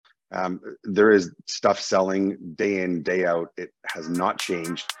There is stuff selling day in, day out. It has not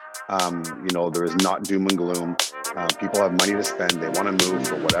changed. There is not doom and gloom. People have money to spend. They want to move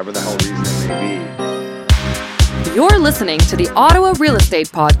for whatever the hell reason it may be. You're listening to the Ottawa Real Estate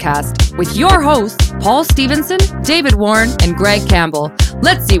Podcast with your hosts, Paul Stevenson, David Warren, and Greg Campbell.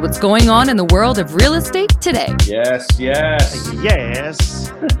 Let's see what's going on in the world of real estate today. Yes.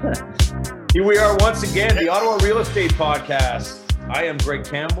 Here we are once again, the Ottawa Real Estate Podcast. I am Greg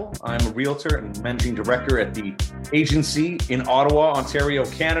Campbell. I'm a realtor and managing director at the agency in Ottawa, Ontario,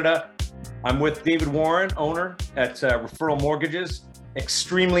 Canada. I'm with David Warren, owner at Referral Mortgages,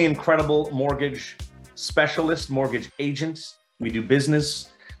 extremely incredible mortgage specialist, mortgage agent. We do business.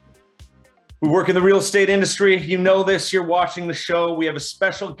 We work in the real estate industry. You know this, you're watching the show. We have a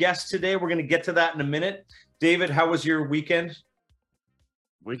special guest today. We're going to get to that in a minute. David, how was your weekend?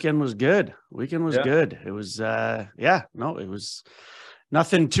 Weekend was good. Good. It was, it was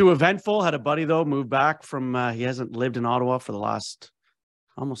nothing too eventful. Had a buddy though, moved back from, he hasn't lived in Ottawa for the last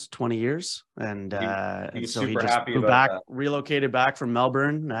almost 20 years. And so he just moved back, relocated back from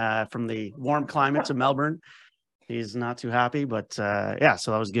Melbourne, from the warm climates of Melbourne. He's not too happy, but so that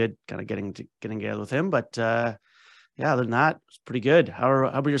was good. Kind of getting together with him. But other than that, it's pretty good. How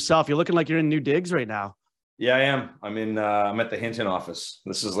about yourself? You're looking like you're in New Digs right now. Yeah, I am. I'm at the Hinton office.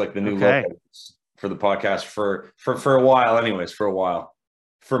 This is like the new logo for the podcast for a while, anyways. For a while,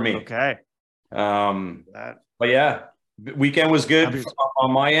 for me. Okay. But yeah, weekend was good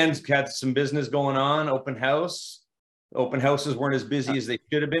on my end. Had some business going on. Open houses weren't as busy as they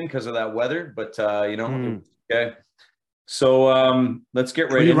should have been because of that weather, but okay. So let's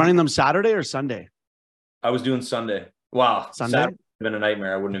get ready. Were you running them Saturday or Sunday? I was doing Sunday. Wow, Sunday would have been a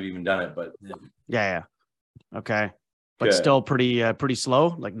nightmare. I wouldn't have even done it, but yeah. Okay. But still pretty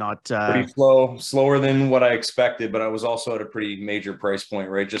slow, like not pretty slower than what I expected, but I was also at a pretty major price point,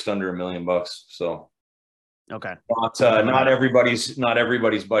 right? Just under $1 million. So okay. Not everybody's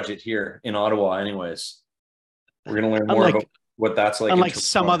budget here in Ottawa anyways. We're going to learn more about what that's like. Unlike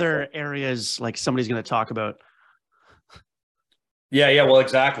some other areas, like somebody's going to talk about. Yeah. Well,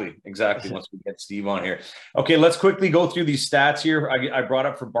 exactly. Once we get Steve on here. Okay. Let's quickly go through these stats here. I brought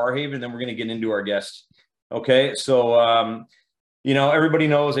up for Barrhaven, then we're going to get into our guest. Okay. So, everybody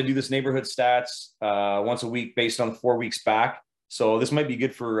knows I do this neighborhood stats once a week based on 4 weeks back. So this might be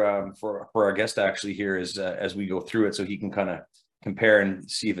good for our guest actually here as we go through it, so he can kind of compare and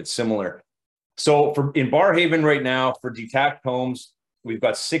see if it's similar. So in Barrhaven right now for detached homes, we've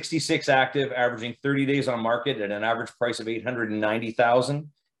got 66 active, averaging 30 days on market at an average price of $890,000.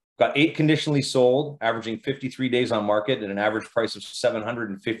 Got 8 conditionally sold, averaging 53 days on market at an average price of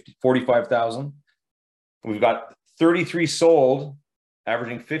 $745,000. We've got 33 sold,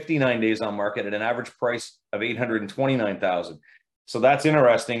 averaging 59 days on market at an average price of $829,000. So that's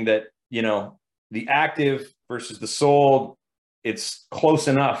interesting that, the active versus the sold, it's close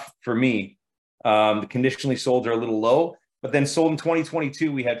enough for me. The conditionally sold are a little low, but then sold in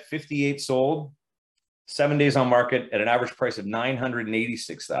 2022, we had 58 sold, 7 days on market at an average price of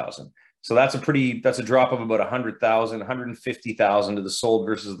 $986,000. So that's a drop of about $100,000, $150,000 to the sold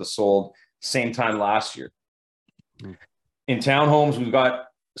versus the sold same time last year. In townhomes, we've got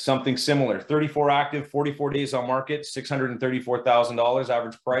something similar. 34 active, 44 days on market, $634,000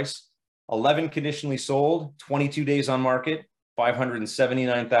 average price. 11 conditionally sold, 22 days on market,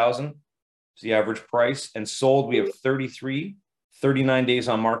 $579,000 is the average price. And sold, we have 33, 39 days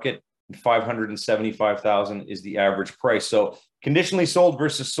on market, and $575,000 is the average price. So conditionally sold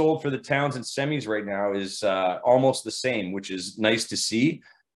versus sold for the towns and semis right now is almost the same, which is nice to see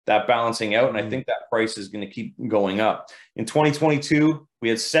that balancing out. And I think that price is going to keep going up. In 2022, we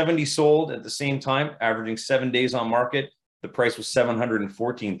had 70 sold at the same time, averaging 7 days on market. The price was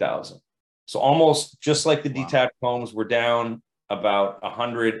 $714,000. So almost just like the detached homes, we're down about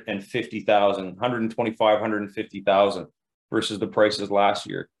 $150,000, $125,000, $150,000 versus the prices last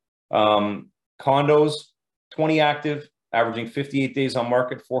year. Condos, 20 active, averaging 58 days on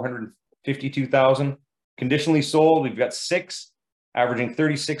market, $452,000. Conditionally sold, we've got 6, averaging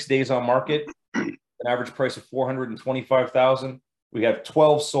 36 days on market, an average price of $425,000. We have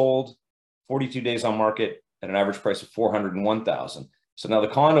 12 sold, 42 days on market, at an average price of $401,000. So now the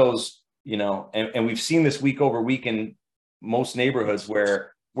condos, and we've seen this week over week in most neighborhoods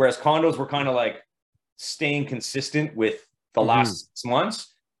whereas condos were kind of like staying consistent with the last 6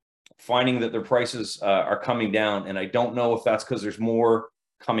 months, finding that their prices are coming down. And I don't know if that's because there's more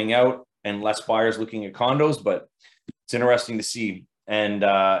coming out and less buyers looking at condos, but it's interesting to see. And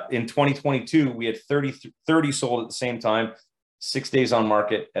in 2022, we had 30 sold at the same time, 6 days on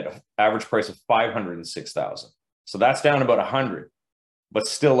market at an average price of $506,000. So that's down about 100. but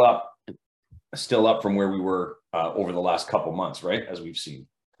still up from where we were over the last couple months, right? As we've seen.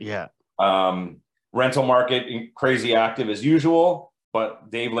 Yeah. Rental market crazy active as usual,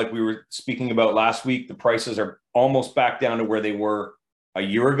 but Dave, like we were speaking about last week, the prices are almost back down to where they were a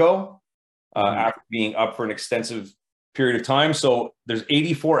year ago, after being up for an extensive period of time. So there's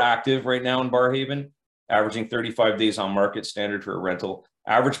 84 active right now in Barrhaven, averaging 35 days on market, standard for a rental.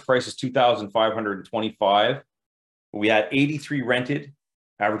 Average price is $2,525. We had 83 rented,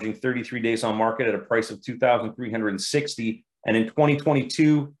 averaging 33 days on market at a price of $2,360. And in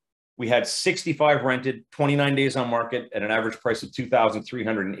 2022, we had 65 rented, 29 days on market at an average price of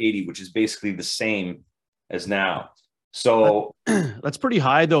 $2,380, which is basically the same as now. So that's pretty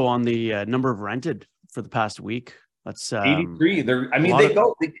high though on the number of rented for the past week. That's 83. They're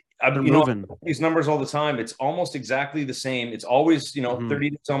moving these numbers all the time. It's almost exactly the same. It's always 30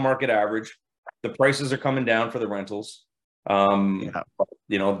 days on market average. The prices are coming down for the rentals. They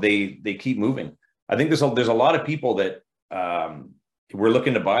keep moving. I think there's a lot of people that we're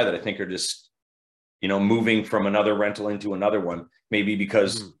looking to buy that I think are just moving from another rental into another one, maybe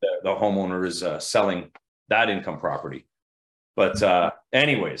because the homeowner is selling that income property. But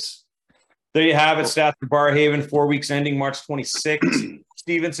anyways, there you have it. Stats for Barrhaven, 4 weeks ending March 26th.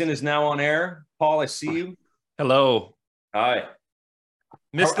 Stevenson is now on air. Paul, I see you. Hello. Hi.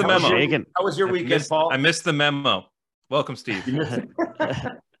 Missed the memo. How was your weekend, Paul? I missed the memo. Welcome, Steve.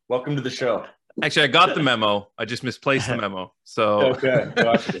 Welcome to the show. Actually, I got the memo. I just misplaced the memo. So okay.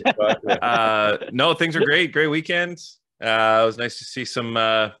 Gotcha. No, things are great. Great weekend. It was nice to see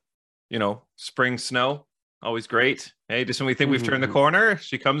some spring snow. Always great. Hey, just when we think we've turned the corner,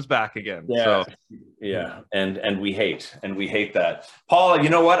 she comes back again. Yeah. So. Yeah. And we hate that. Paul, you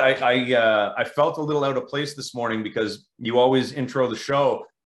know what? I felt a little out of place this morning because you always intro the show,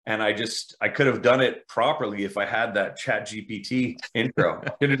 and I could have done it properly if I had that Chat GPT intro.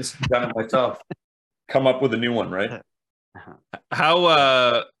 I could have just done it myself. Come up with a new one, right?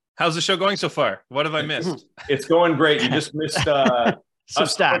 How's the show going so far? What have I missed? It's going great. You just missed some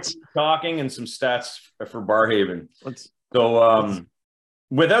stats talking and some stats for Barrhaven. So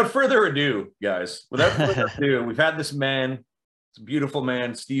without further ado, guys, we've had this man, this beautiful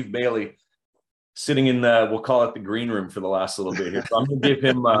man, Steve Bailey, sitting in we'll call it the green room for the last little bit here. So I'm gonna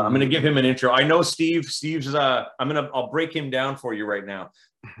give him an intro. I know Steve's I'll break him down for you right now.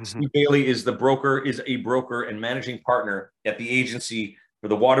 Steve Bailey is a broker and managing partner at the agency for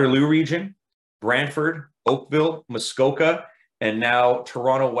the Waterloo region, Brantford, Oakville, Muskoka, and now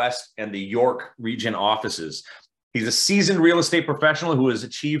Toronto West and the York region offices. He's a seasoned real estate professional who has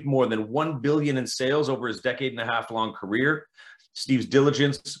achieved more than $1 billion in sales over his decade-and-a-half-long career. Steve's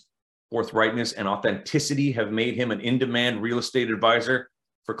diligence, forthrightness, and authenticity have made him an in-demand real estate advisor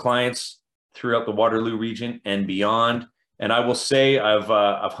for clients throughout the Waterloo region and beyond. And I will say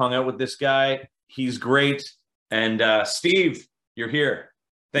I've hung out with this guy. He's great. And Steve, you're here.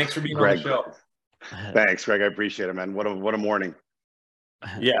 Thanks for being on the show. Thanks, Greg. I appreciate it, man. What a morning.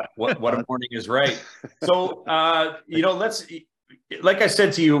 Yeah, what a morning is right. So, let's, like I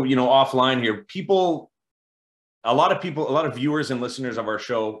said to you, offline here, a lot of viewers and listeners of our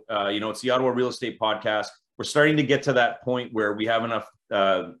show, it's the Ottawa Real Estate Podcast. We're starting to get to that point where we have enough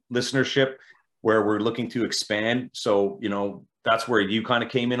listenership where we're looking to expand. So, that's where you kind of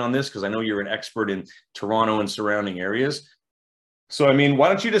came in on this, because I know you're an expert in Toronto and surrounding areas. So, why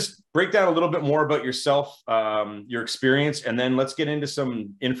don't you just break down a little bit more about yourself, your experience, and then let's get into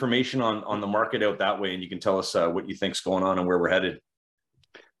some information on the market out that way, and you can tell us what you think's going on and where we're headed.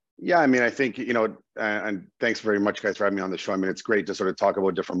 Yeah, I think, and thanks very much, guys, for having me on the show. It's great to sort of talk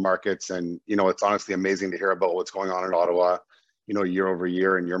about different markets, and, it's honestly amazing to hear about what's going on in Ottawa, year over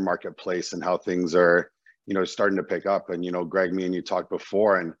year in your marketplace and how things are, starting to pick up. And, Greg, me and you talked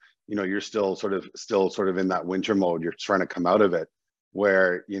before, and, you're still sort of in that winter mode. You're trying to come out of it.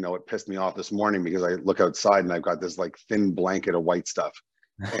 Where, it pissed me off this morning because I look outside and I've got this like thin blanket of white stuff.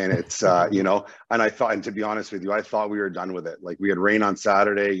 And it's, and to be honest with you, I thought we were done with it. Like, we had rain on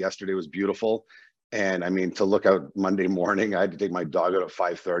Saturday. Yesterday was beautiful. And to look out Monday morning, I had to take my dog out at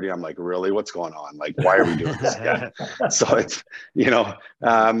 5:30. I'm like, really, what's going on? Like, why are we doing this again? So it's,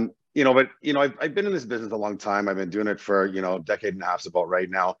 I've been in this business a long time. I've been doing it for, a decade and a half about right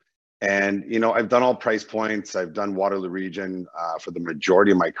now. And, I've done all price points. I've done Waterloo region for the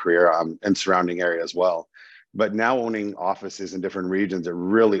majority of my career and surrounding area as well. But now owning offices in different regions, it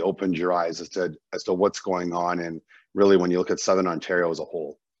really opens your eyes as to what's going on. And really, when you look at Southern Ontario as a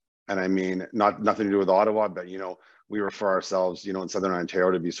whole, and nothing to do with Ottawa, but, we refer ourselves, in Southern Ontario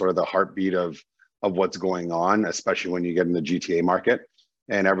to be sort of the heartbeat of what's going on, especially when you get in the GTA market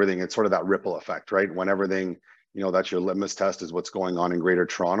and everything. It's sort of that ripple effect, right? When everything, you know, that's your litmus test, is what's going on in Greater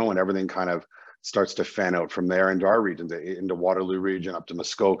Toronto, and everything kind of starts to fan out from there into our region, into Waterloo region, up to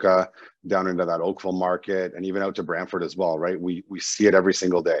Muskoka, down into that Oakville market, and even out to Brantford as well, right? We see it every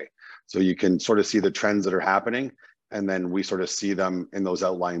single day. So you can sort of see the trends that are happening, and then we sort of see them in those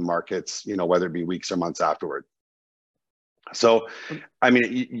outlying markets, you know, whether it be weeks or months afterward. So, I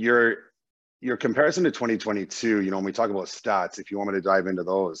mean, your comparison to 2022, you know, when we talk about stats, if you want me to dive into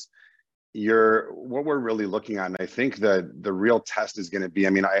those, what we're really looking at, and I think that the real test is going to be, I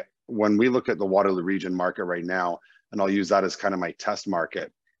mean, when we look at the Waterloo region market right now, and I'll use that as kind of my test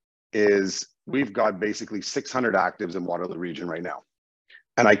market, is we've got basically 600 actives in Waterloo region right now.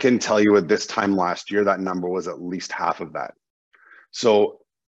 And I can tell you at this time last year, that number was at least half of that. So,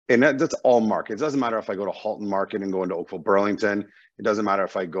 and that's all markets. It doesn't matter if I go to Halton market and go into Oakville, Burlington. It doesn't matter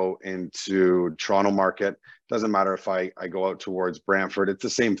if I go into Toronto market. It doesn't matter if I go out towards Brantford. It's the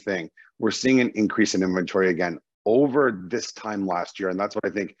same thing. We're seeing an increase in inventory again over this time last year. And that's what I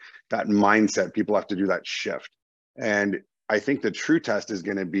think, that mindset, people have to do that shift. And I think the true test is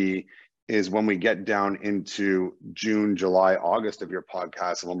going to be, is when we get down into June, July, August of your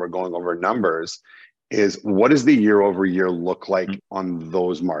podcast, and when we're going over numbers, is what does the year over year look like on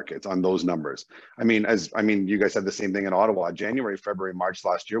those markets, on those numbers? I mean, you guys said the same thing in Ottawa. January, February, March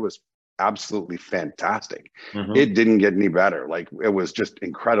last year was absolutely fantastic. It didn't get any better. Like, it was just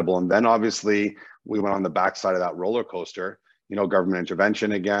incredible. And then obviously we went on the backside of that roller coaster, you know, government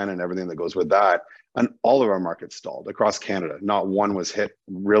intervention again and everything that goes with that. And all of our markets stalled across Canada. Not one was hit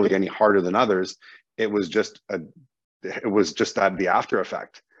really any harder than others. It was just that the after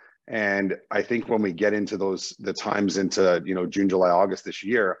effect. And I think when we get into the times into, you know, June, July, August this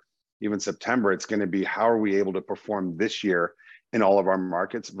year, even September, it's going to be, how are we able to perform this year in all of our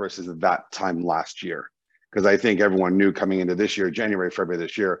markets versus that time last year? Because I think everyone knew coming into this year, January, February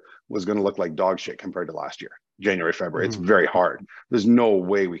this year was going to look like dog shit compared to last year. January, February, it's very hard. There's no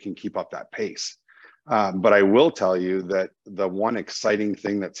way we can keep up that pace. But I will tell you that the one exciting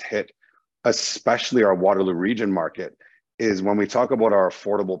thing that's hit, especially our Waterloo region market, is when we talk about our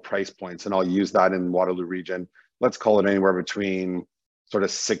affordable price points, and I'll use that in Waterloo region, let's call it anywhere between sort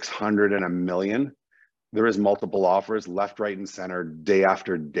of 600 and $1 million. There is multiple offers left, right, and center day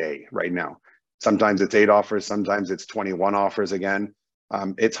after day right now. Sometimes it's 8 offers, sometimes it's 21 offers again.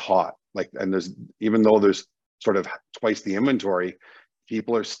 It's hot. Like, and even though there's sort of twice the inventory,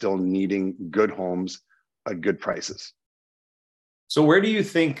 people are still needing good homes at good prices. So where do you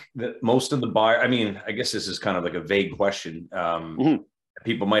think that most of the buyer, I mean, I guess this is kind of like a vague question.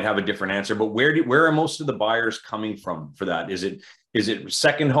 People might have a different answer, but where are most of the buyers coming from for that? Is it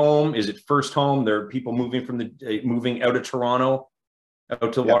second home? Is it first home? There are people moving out of Toronto,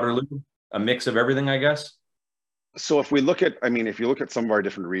 out to Waterloo, a mix of everything, I guess. So if we look at, I mean, if you look at some of our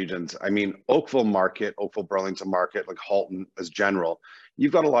different regions, I mean, Oakville market, Oakville, Burlington market, like Halton as general,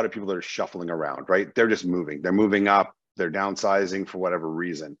 you've got a lot of people that are shuffling around, right? They're just moving. They're moving up. They're downsizing for whatever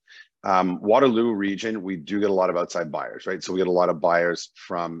reason. Waterloo region, we do get a lot of outside buyers, right? So we get a lot of buyers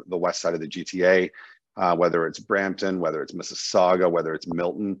from the west side of the GTA, whether it's Brampton, whether it's Mississauga, whether it's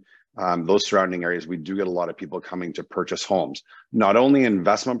Milton, those surrounding areas, we do get a lot of people coming to purchase homes, not only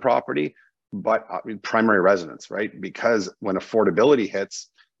investment property, but primary residence, right? Because when affordability hits,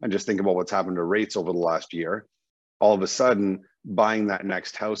 and just think about what's happened to rates over the last year, all of a sudden buying that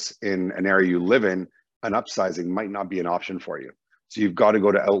next house in an area you live in, an upsizing might not be an option for you. So you've got to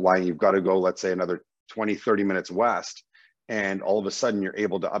go to outlying, you've got to go, let's say, another 20, 30 minutes west, and all of a sudden you're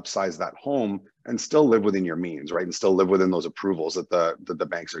able to upsize that home and still live within your means, right? And still live within those approvals that the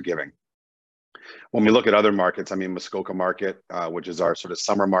banks are giving. When we look at other markets, I mean, Muskoka market, which is our sort of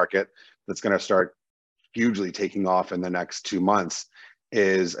summer market, that's going to start hugely taking off in the next 2 months,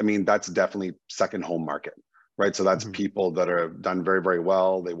 is, I mean, that's definitely second home market, right? So that's people that are done very, very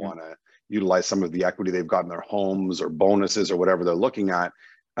well. They want to utilize some of the equity they've got in their homes or bonuses or whatever they're looking at,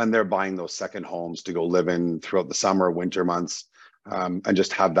 and they're buying those second homes to go live in throughout the summer, winter months, and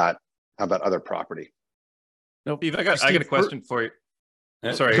just have that other property. Steve, I got a question for you.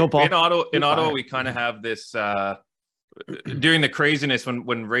 Sorry, in Ottawa, we kind of have this during the craziness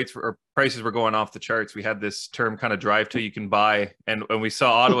when rates or prices were going off the charts. We had this term kind of drive till you can buy, and we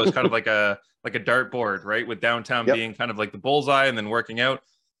saw Ottawa as kind of like a dartboard, right? With downtown being kind of like the bullseye, and then working out.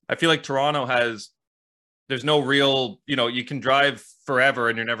 I feel like Toronto there's no real, you can drive forever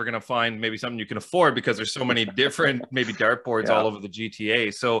and you're never going to find maybe something you can afford because there's so many different maybe dartboards all over the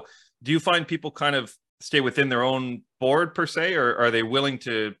GTA. So do you find people kind of stay within their own board per se, or are they willing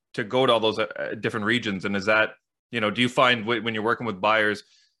to go to all those different regions? And is that, do you find when you're working with buyers,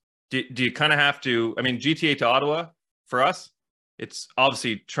 do you kind of have to, I mean, GTA to Ottawa for us it's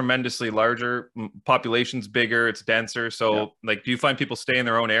obviously tremendously larger, population's bigger, it's denser. So like, do you find people stay in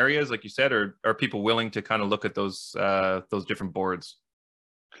their own areas, like you said, or are people willing to kind of look at those different boards?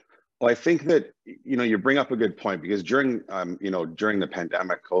 Well, I think that, you bring up a good point, because during the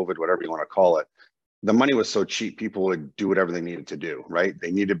pandemic, COVID, whatever you want to call it, the money was so cheap, people would do whatever they needed to do, right?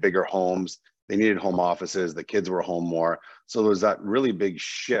 They needed bigger homes, they needed home offices, the kids were home more. So there was that really big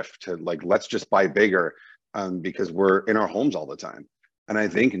shift to like, let's just buy bigger, because we're in our homes all the time. And I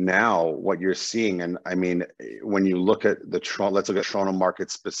think now what you're seeing, and I mean, when you look at let's look at Toronto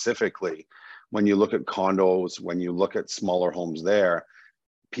market specifically, when you look at condos, when you look at smaller homes there,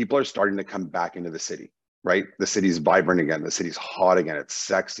 people are starting to come back into the city, right? The city's vibrant again. The city's hot again. It's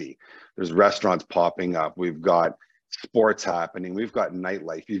sexy. There's restaurants popping up. We've got sports happening. We've got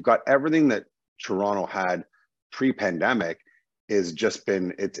nightlife. You've got everything that Toronto had pre-pandemic is just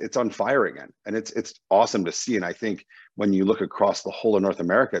been, it's on fire again. And it's awesome to see. And I think when you look across the whole of North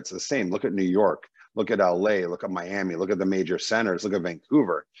America, it's the same. Look at New York, look at LA, look at Miami, look at the major centers, look at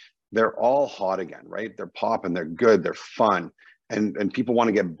Vancouver. They're all hot again, right? They're popping, they're good, they're fun. And people want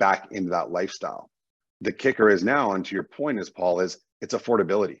to get back into that lifestyle. The kicker is now, and to your point is, Paul, is it's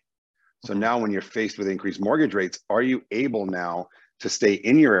affordability. So now when you're faced with increased mortgage rates, are you able now to stay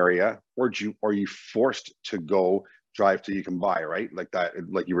in your area, or are you forced to go drive till you can buy, right? Like that,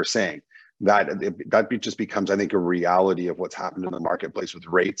 like you were saying, that just becomes, I think, a reality of what's happened in the marketplace with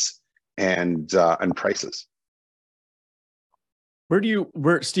rates and prices.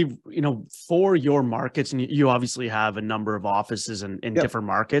 Where Steve, for your markets, and you obviously have a number of offices in different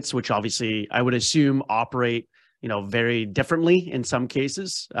markets, which obviously I would assume operate, very differently in some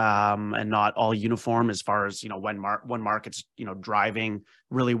cases, and not all uniform as far as, one market's, driving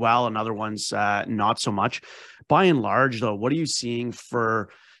really well and other ones not so much. By and large, though, what are you seeing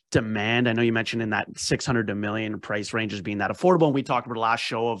for demand? I know you mentioned in that 600 to $1 million price range as being that affordable. And we talked about the last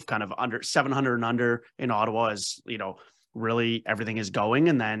show of kind of under 700 and under in Ottawa is, really everything is going,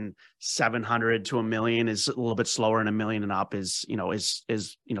 and then 700 to $1 million is a little bit slower, and $1 million and up is taking a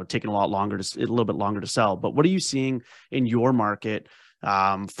little bit longer to sell. But what are you seeing in your market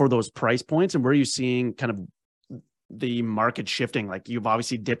for those price points, and where are you seeing kind of the market shifting? Like, you've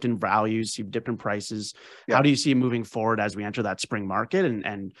obviously dipped in values, you've dipped in prices. How do you see moving forward as we enter that spring market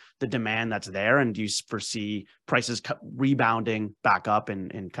and the demand that's there? And do you foresee prices rebounding back up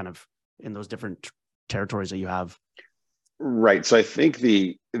and kind of in those different territories that you have? Right. So I think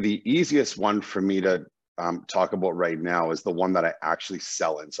the easiest one for me to talk about right now is the one that I actually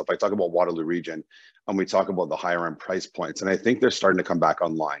sell in. So if I talk about Waterloo region and we talk about the higher end price points, and I think they're starting to come back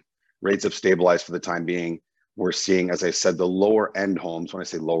online. Rates have stabilized for the time being. We're seeing, as I said, the lower end homes. When I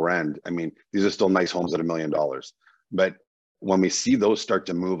say lower end, I mean, these are still nice homes at $1 million. But when we see those start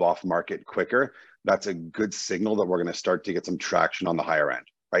to move off market quicker, that's a good signal that we're going to start to get some traction on the higher end.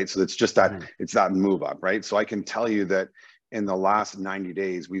 Right. So it's just that it's that move up. Right. So I can tell you that in the last 90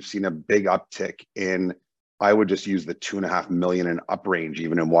 days, we've seen a big uptick in, I would just use the 2.5 million and up range,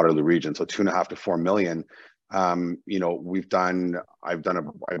 even in Waterloo region. So 2.5 to 4 million. I did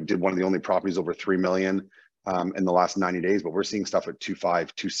one of the only properties over 3 million in the last 90 days, but we're seeing stuff at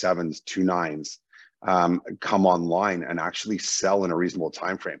 2.5, 2.7s, 2.9s come online and actually sell in a reasonable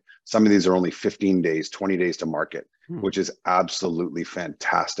time frame. Some of these are only 15 days, 20 days to market, which is absolutely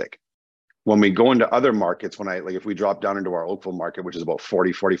fantastic. When we go into other markets, if we drop down into our Oakville market, which is about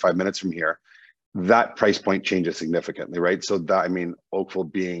 45 minutes from here, that price point changes significantly, right? So that, I mean, Oakville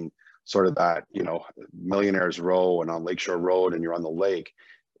being sort of that, Millionaires Row and on Lakeshore Road, and you're on the lake,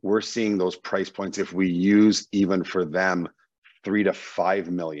 we're seeing those price points. If we use even for them 3 to 5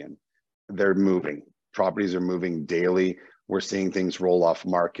 million, they're moving. Properties are moving daily. We're seeing things roll off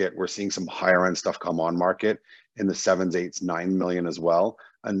market. We're seeing some higher end stuff come on market in the 7s, 8s, 9 million as well.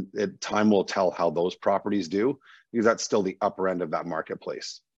 And time will tell how those properties do, because that's still the upper end of that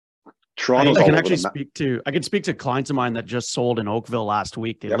marketplace. Toronto's I can speak to clients of mine that just sold in Oakville last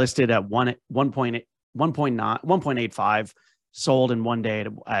week. They listed at 1.85, sold in one day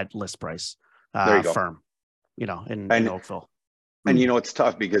at list price. There you go. Firm, in Oakville. And it's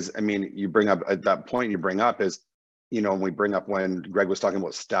tough because, I mean, you bring up at that point, and we bring up when Greg was talking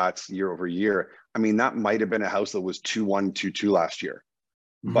about stats year over year. I mean, that might have been a house that was 2.1, 2.2 last year.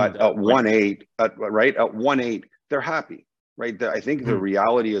 But at 1.8, at 1.8, they're happy, right? I think the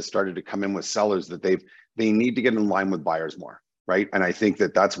reality has started to come in with sellers that they need to get in line with buyers more, right? And I think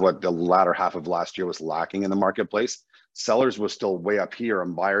that's what the latter half of last year was lacking in the marketplace. Sellers were still way up here,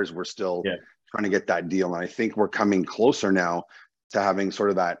 and buyers were still trying to get that deal. And I think we're coming closer now to having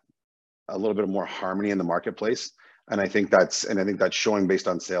sort of that a little bit more harmony in the marketplace. And I think that's showing based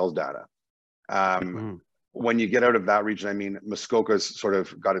on sales data. when you get out of that region, I mean, Muskoka's sort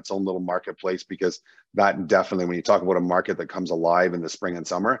of got its own little marketplace, because that definitely, when you talk about a market that comes alive in the spring and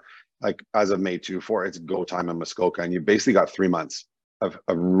summer, like as of May 24, it's go time in Muskoka, and you basically got 3 months of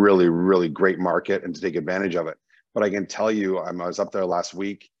a really, really great market and to take advantage of it. But I can tell you, I was up there last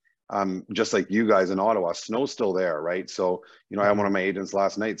week, just like you guys in Ottawa, snow's still there, right? So, you know, I had one of my agents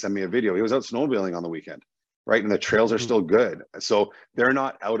last night send me a video. He was out snowmobiling on the weekend, right? And the trails are still good. So they're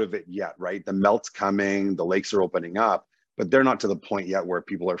not out of it yet, right? The melt's coming, the lakes are opening up, but they're not to the point yet where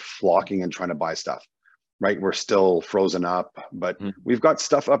people are flocking and trying to buy stuff, right? We're still frozen up, but we've got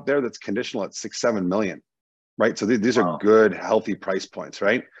stuff up there that's conditional at 6-7 million, right? So these are good, healthy price points,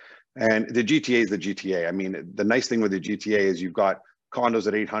 right? And the GTA is the GTA. I mean, the nice thing with the GTA is you've got condos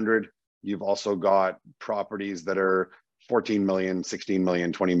at 800. You've also got properties that are 14 million, 16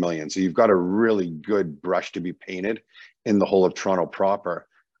 million, 20 million. So you've got a really good brush to be painted in the whole of Toronto proper.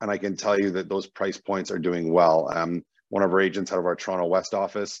 And I can tell you that those price points are doing well. One of our agents out of our Toronto West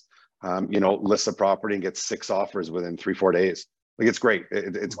office, you know, lists a property and gets 6 offers within 3-4 days. Like, it's great.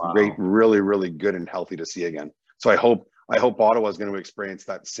 It's great, really, really good and healthy to see again. So I hope Ottawa is going to experience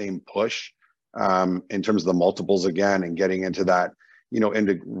that same push in terms of the multiples again, and getting into that, you know,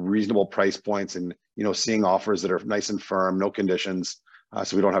 into reasonable price points, and, you know, seeing offers that are nice and firm, no conditions,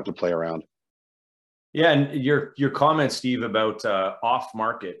 so we don't have to play around. Yeah, and your comment, Steve, about off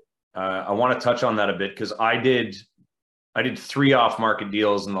market, I want to touch on that a bit, because I did 3 off market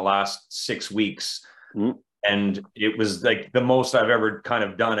deals in the last 6 weeks, and it was like the most I've ever kind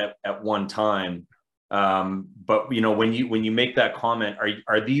of done at one time. But you know, when you make that comment,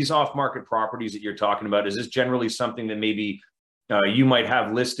 are these off market properties that you're talking about? Is this generally something that maybe you might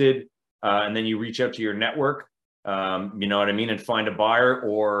have listed, and then you reach out to your network, you know what I mean, and find a buyer?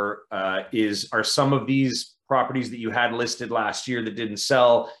 Or are some of these properties that you had listed last year that didn't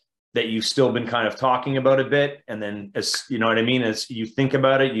sell, that you've still been kind of talking about a bit, and then, as you know what I mean, as you think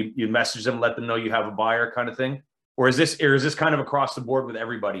about it, you message them, let them know you have a buyer, kind of thing? Or is this kind of across the board with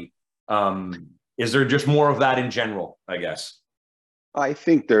everybody? Is there just more of that in general, I guess? I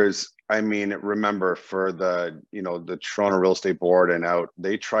think remember, for the, you know, the Toronto Real Estate Board and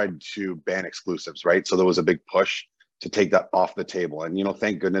they tried to ban exclusives, right? So there was a big push to take that off the table. And, you know,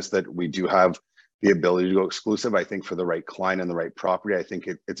 thank goodness that we do have the ability to go exclusive. I think for the right client and the right property, I think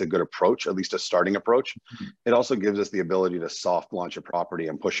it's a good approach, at least a starting approach. It also gives us the ability to soft launch a property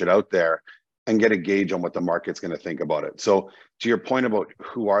and push it out there and get a gauge on what the market's going to think about it. So to your point about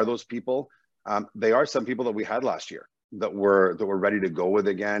who are those people, they are some people that we had last year that we're ready to go with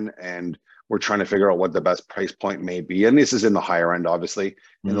again, and we're trying to figure out what the best price point may be. And this is in the higher end, obviously.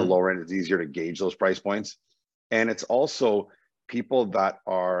 In the lower end, it's easier to gauge those price points. And it's also people that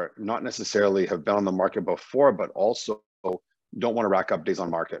are not necessarily have been on the market before, but also don't want to rack up days on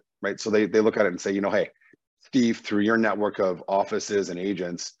market, right? So they look at it and say, you know, hey, Steve, through your network of offices and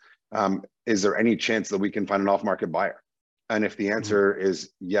agents, is there any chance that we can find an off-market buyer? And if the answer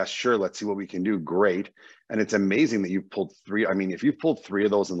is yes, sure, let's see what we can do, great. And it's amazing that you've pulled 3. I mean, if you've pulled 3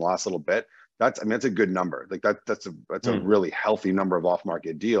 of those in the last little bit, that's a good number. Like that's a really healthy number of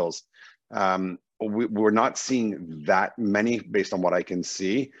off-market deals. We're not seeing that many based on what I can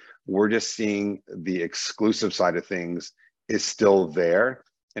see. We're just seeing the exclusive side of things is still there,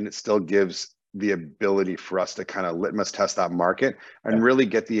 and it still gives the ability for us to kind of litmus test that market and really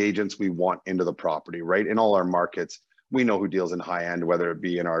get the agents we want into the property, right? In all our markets, we know who deals in high end, whether it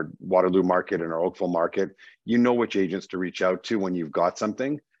be in our Waterloo market and our Oakville market. You know which agents to reach out to when you've got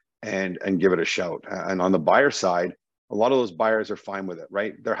something, and give it a shout. And on the buyer side, a lot of those buyers are fine with it,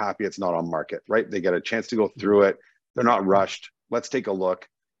 right? They're happy it's not on market, right? They get a chance to go through it. They're not rushed. Let's take a look.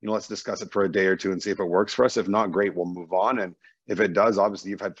 You know, let's discuss it for a day or 2 and see if it works for us. If not, great, we'll move on. And if it does,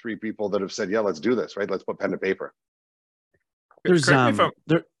 obviously you've had 3 people that have said, yeah, let's do this, right? Let's put pen to paper. There's I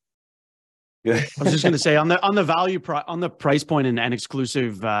was just going to say on the value on the price point and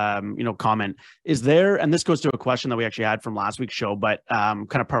exclusive, you know, comment, is there, and this goes to a question that we actually had from last week's show, but kind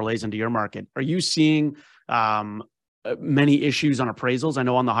of parlays into your market. Are you seeing many issues on appraisals? I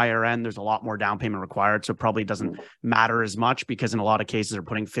know on the higher end, there's a lot more down payment required, so it probably doesn't matter as much, because in a lot of cases they're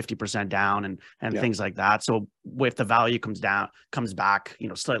putting 50% down and things like that. So if the value comes back, you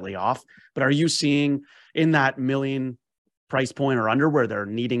know, slightly off, but are you seeing in that million price point or under, where they're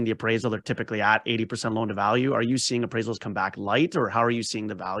needing the appraisal, they're typically at 80% loan to value, are you seeing appraisals come back light, or how are you seeing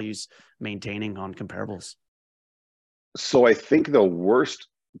the values maintaining on comparables? So I think the worst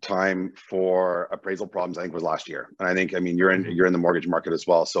time for appraisal problems, I think, was last year. And I think, I mean, you're in the mortgage market as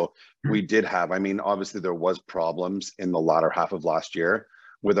well. So we did have, I mean, obviously there was problems in the latter half of last year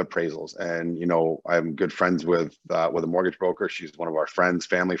with appraisals. And, you know, I'm good friends with a mortgage broker. She's one of our friends,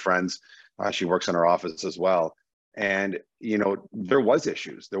 family friends. She works in our office as well. And, you know, there was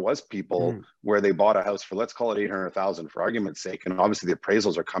issues. There was people where they bought a house for, let's call it 800,000 for argument's sake. And obviously the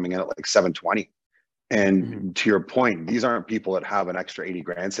appraisals are coming in at like 720. And to your point, these aren't people that have an extra 80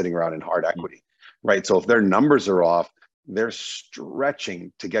 grand sitting around in hard equity, right? So if their numbers are off, they're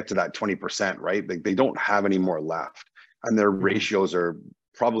stretching to get to that 20%, right? They don't have any more left. And their ratios are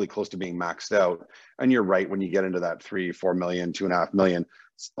probably close to being maxed out. And you're right, when you get into that 3, 4 million, 2.5 million,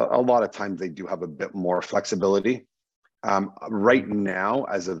 a lot of times they do have a bit more flexibility. Right now,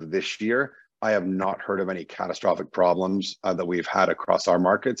 as of this year, I have not heard of any catastrophic problems that we've had across our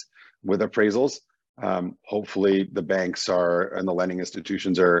markets with appraisals. Hopefully the banks and the lending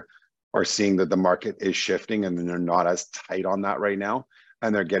institutions are seeing that the market is shifting and they're not as tight on that right now.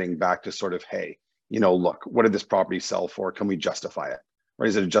 And they're getting back to sort of, hey, you know, look, what did this property sell for? Can we justify it? Or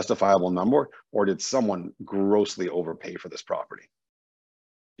is it a justifiable number? Or did someone grossly overpay for this property?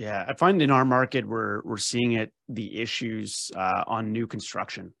 Yeah, I find in our market, we're seeing the issues on new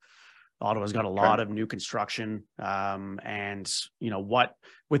construction. Ottawa's got a lot of new construction. And, you know,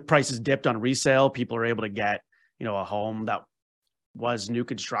 with prices dipped on resale, people are able to get, you know, a home that was new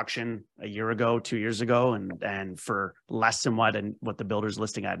construction a year ago, 2 years ago, and for less than what the builder's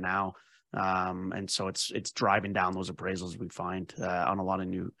listing at now. And so it's driving down those appraisals we find on a lot of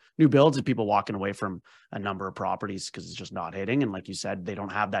new builds, and people walking away from a number of properties because it's just not hitting. And like you said, they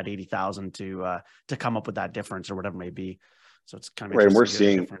don't have that 80,000 to come up with that difference or whatever it may be. So it's kind of right. And we're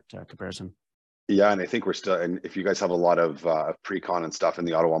seeing a different comparison. Yeah, and I think we're still, and if you guys have a lot of pre-con and stuff in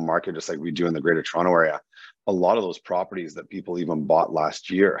the Ottawa market, just like we do in the Greater Toronto area, a lot of those properties that people even bought last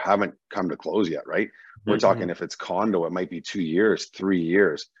year haven't come to close yet, right? We're talking, if it's condo, it might be 2 years, 3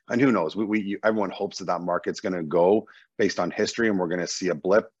 years, and who knows? Everyone hopes that market's going to go based on history, and we're going to see a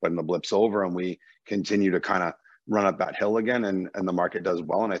blip when the blip's over, and we continue to kind of run up that hill again, and the market does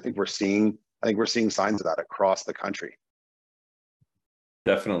well. And I think we're seeing signs of that across the country.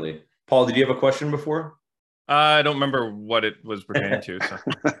 Definitely. Paul, did you have a question before? I don't remember what it was pertaining to. So.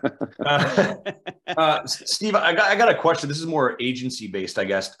 Steve, I got a question. This is more agency based, I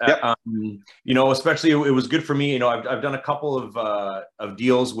guess. Yep. You know, especially it was good for me. You know, I've done a couple of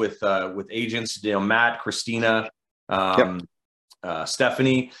deals with agents. You know, Matt, Christina,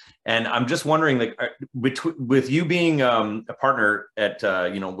 Stephanie, and I'm just wondering, like, with you being a partner at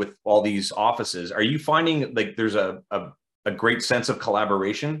you know, with all these offices, are you finding like there's a great sense of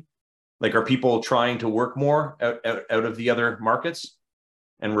collaboration? Like, are people trying to work more out of the other markets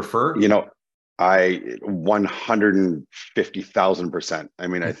and refer? You know, I 150,000%. I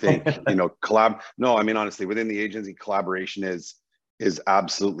mean, I think, you know, no, I mean, honestly, within the agency, collaboration is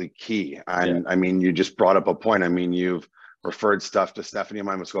absolutely key. And I mean, you just brought up a point. I mean, you've referred stuff to Stephanie in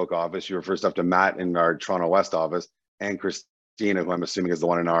my Muskoka office. You referred stuff to Matt in our Toronto West office, and Christina, who I'm assuming is the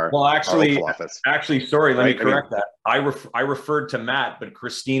one in our office. Actually, sorry, let me correct that. I referred to Matt, but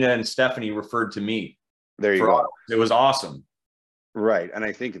Christina and Stephanie referred to me. There you go. It was awesome. Right. And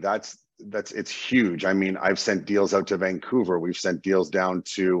I think it's huge. I mean, I've sent deals out to Vancouver. We've sent deals down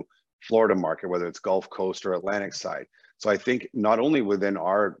to Florida market, whether it's Gulf Coast or Atlantic side. So I think not only within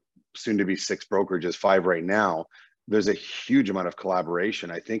our soon to be 6 brokerages, 5 right now, there's a huge amount of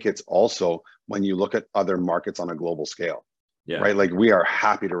collaboration. I think it's also when you look at other markets on a global scale. Yeah. Right. Like, we are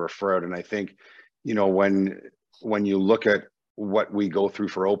happy to refer out. And I think, you know, when you look at what we go through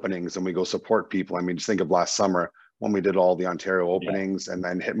for openings and we go support people, I mean, just think of last summer when we did all the Ontario openings and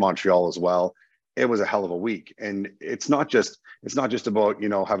then hit Montreal as well. It was a hell of a week. And it's not just about, you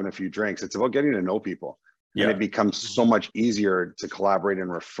know, having a few drinks. It's about getting to know people. Yeah. And it becomes so much easier to collaborate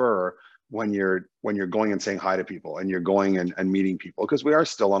and refer when you're going and saying hi to people and you're going and meeting people, because we are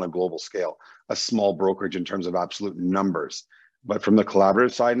still on a global scale, a small brokerage in terms of absolute numbers. But from the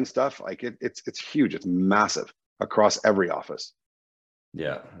collaborative side and stuff, like it's huge. It's massive across every office.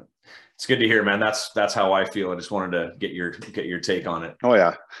 Yeah, it's good to hear, man. That's how I feel. I just wanted to get your take on it. Oh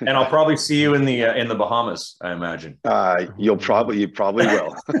yeah. And I'll probably see you in the Bahamas, I imagine. You probably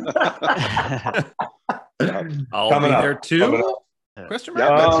will. I'll be there too. Question mark?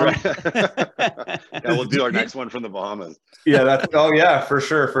 Yeah, that's right. Yeah, we'll do our next one from the Bahamas. Yeah, for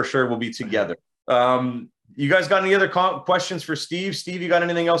sure. We'll be together. You guys got any other questions for Steve? Steve, you got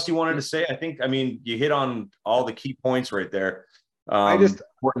anything else you wanted to say? I mean, you hit on all the key points right there.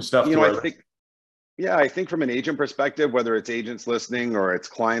 Important stuff. You know, I think from an agent perspective, whether it's agents listening or it's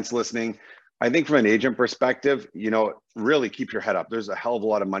clients listening, I think from an agent perspective, you know, really keep your head up. There's a hell of a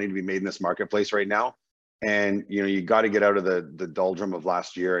lot of money to be made in this marketplace right now. And, you know, you got to get out of the doldrum of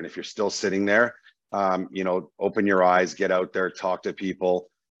last year. And if you're still sitting there, you know, open your eyes, get out there, talk to people,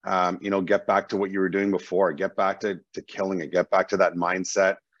 you know, get back to what you were doing before, get back to killing it, get back to that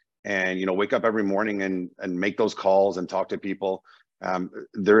mindset. and, you know, wake up every morning and make those calls and talk to people.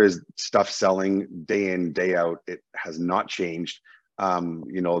 There is stuff selling day in, day out. It has not changed.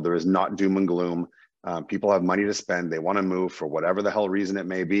 You know, there is not doom and gloom. People have money to spend. They want to move for whatever the hell reason it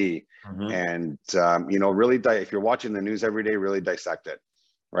may be. And, you know, really, if you're watching the news every day, really dissect it,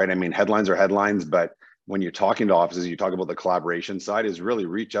 right? I mean, headlines are headlines, but when you're talking to offices, you talk about the collaboration side is really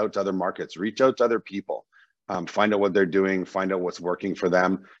reach out to other markets, reach out to other people, find out what they're doing, find out what's working for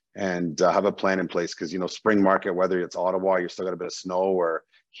them, and have a plan in place. Because, you know, spring market, whether it's Ottawa, you're still got a bit of snow, or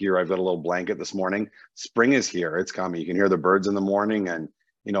here I've got a little blanket this morning. Spring is here. It's coming. You can hear the birds in the morning, and,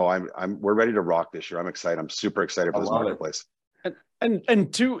 you know, we're ready to rock this year. I'm excited. I'm super excited for this marketplace.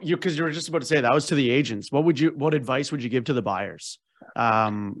 And to you, because you were just about to say that was to the agents. What advice would you give to the buyers?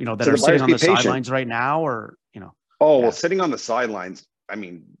 You know, that are sitting on the sidelines right now, or, you know? Well, sitting on the sidelines, I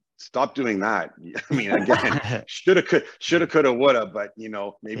mean, stop doing that. I mean, again, shoulda, coulda, woulda, but, you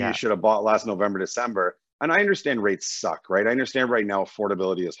know, maybe you should have bought last November, December. And I understand rates suck, right? I understand right now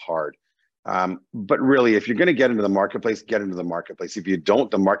affordability is hard. But really, if you're going to get into the marketplace, get into the marketplace. If you don't,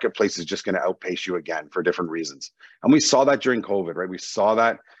 the marketplace is just going to outpace you again for different reasons. And we saw that during COVID, right? We saw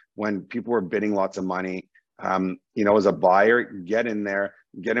that when people were bidding lots of money. You know, as a buyer, get in there,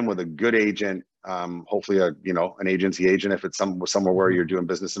 get in with a good agent, hopefully an agency agent, if it's somewhere where you're doing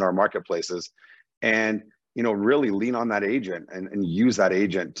business in our marketplaces, and, you know, really lean on that agent and use that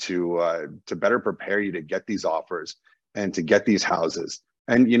agent to better prepare you to get these offers and to get these houses.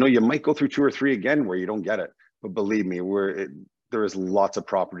 And, you know, you might go through 2 or 3 again where you don't get it, but believe me, there is lots of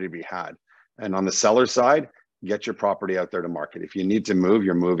property to be had. And on the seller side, get your property out there to market. If you need to move,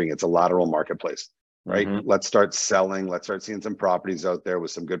 you're moving. It's a lateral marketplace. Right? Let's start selling. Let's start seeing some properties out there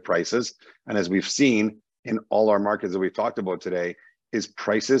with some good prices. And as we've seen in all our markets that we've talked about today, is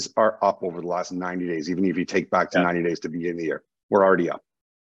prices are up over the last 90 days. Even if you take back to 90 days to begin the year, we're already up.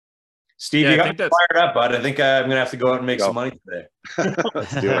 Steve, you got me fired up, bud. I think I'm going to have to go out and make some money today.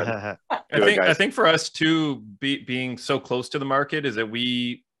 Let's do it. I think for us too, being so close to the market is that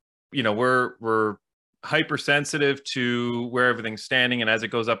we, you know, we're hypersensitive to where everything's standing, and as it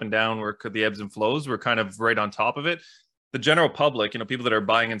goes up and down, where could the ebbs and flows, we're kind of right on top of it. The general public, you know, people that are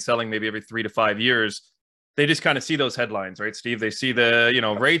buying and selling maybe every 3 to 5 years, they just kind of see those headlines, right, Steve? They see the, you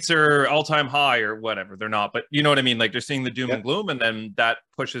know, rates are all-time high or whatever. They're not, but you know what I mean? Like, they're seeing the doom and gloom, and then that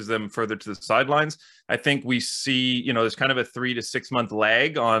pushes them further to the sidelines. I think we see, you know, there's kind of a 3 to 6 month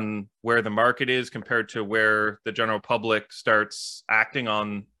lag on where the market is compared to where the general public starts acting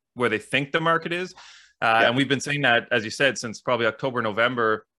on where they think the market is. And we've been saying that, as you said, since probably October,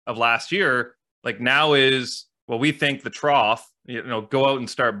 November of last year. Like, now is, well, we think the trough, you know, go out and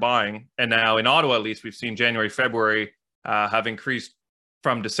start buying. And now in Ottawa, at least, we've seen January, February have increased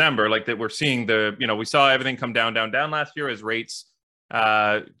from December. Like, that we're seeing you know, we saw everything come down last year as rates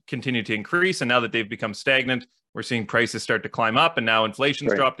continue to increase. And now that they've become stagnant, we're seeing prices start to climb up, and now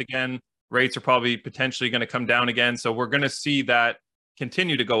inflation's dropped again. Rates are probably potentially going to come down again. So we're going to see that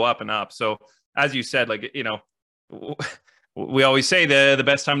continue to go up and up. So, as you said, like, you know, we always say the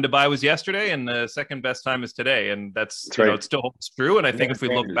best time to buy was yesterday, and the second best time is today. And that's you know, it still holds true. And I think if we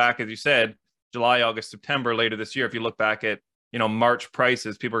look back, as you said, July, August, September, later this year, if you look back at, you know, March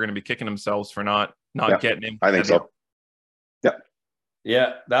prices, people are going to be kicking themselves for not getting in. I think so.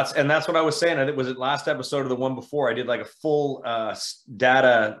 Yeah, that's what I was saying. I think was it last episode or the one before, I did like a full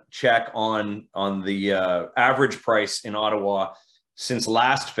data check on the average price in Ottawa since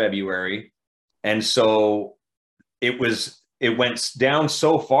last February. And so it went down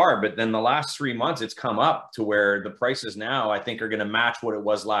so far, but then the last 3 months it's come up to where the prices now, I think, are going to match what it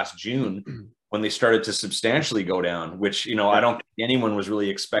was last June when they started to substantially go down, which, you know, I don't think anyone was really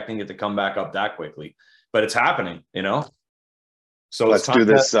expecting it to come back up that quickly, but it's happening, you know? So let's do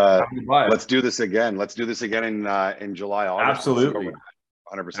this. Let's do this again. Let's do this again in July, August. Absolutely.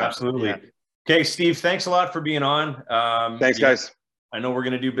 100%. Absolutely. Yeah. Okay, Steve, thanks a lot for being on. Thanks, guys. I know we're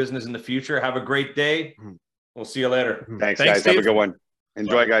going to do business in the future. Have a great day. We'll see you later. Thanks guys. Steve. Have a good one.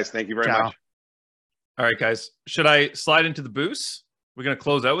 Enjoy, guys. Thank you very much. All right, guys. Should I slide into the boosts? We're going to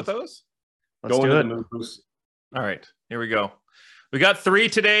close out with those? Let's do it. All right, here we go. We got 3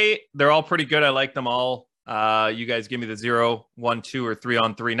 today. They're all pretty good. I like them all. You guys give me the 0, 1, 2, or 3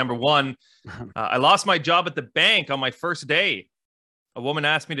 on 3. Number 1, I lost my job at the bank on my first day. A woman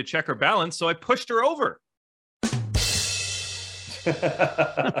asked me to check her balance, so I pushed her over.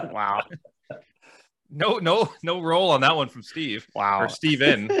 Wow. No roll on that one from Steve. Wow. Or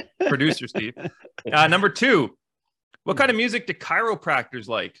Steven, producer Steve. Number 2, what kind of music do chiropractors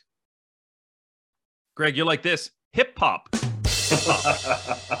like? Greg, you like this? Hip hop.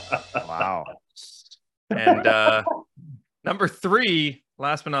 Wow. And number 3,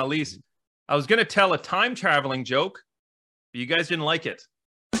 last but not least, I was going to tell a time traveling joke, but you guys didn't like it.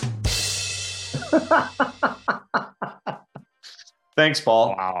 Thanks,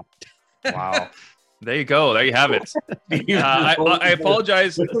 Paul. Wow. There you go. There you have it. I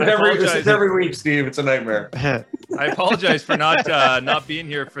apologize. This is every week, Steve. It's a nightmare. I apologize for not being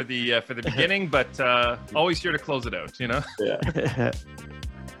here for the beginning, but always here to close it out. Yeah.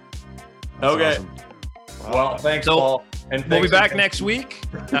 Okay. Awesome. Well, thanks, Paul. And we'll be back next week.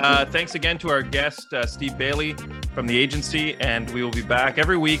 Thanks again to our guest, Steve Bailey from the agency. And we will be back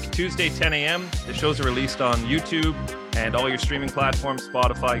every week, Tuesday, 10 a.m. The shows are released on YouTube and all your streaming platforms,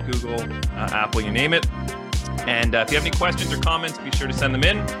 Spotify, Google, Apple, you name it. And if you have any questions or comments, be sure to send them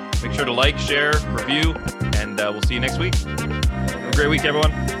in. Make sure to like, share, review, and we'll see you next week. Have a great week,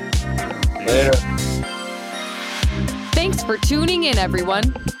 everyone. Later. Thanks for tuning in,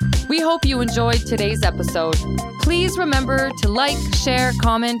 everyone. We hope you enjoyed today's episode. Please remember to like, share,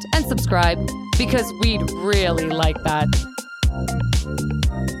 comment, and subscribe because we'd really like that.